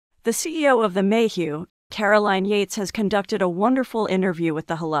The CEO of The Mayhew, Caroline Yates, has conducted a wonderful interview with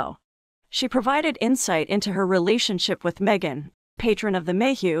The Hello. She provided insight into her relationship with Meghan, patron of The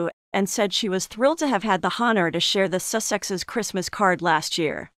Mayhew, and said she was thrilled to have had the honor to share the Sussex's Christmas card last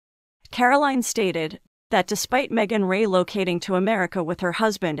year. Caroline stated that despite Meghan relocating to America with her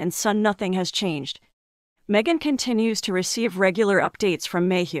husband and son, nothing has changed. Meghan continues to receive regular updates from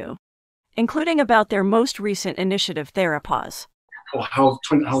Mayhew, including about their most recent initiative, Therapause. Or how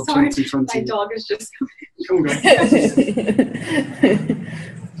Sorry, 2020. my dog is just Come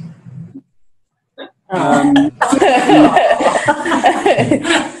on.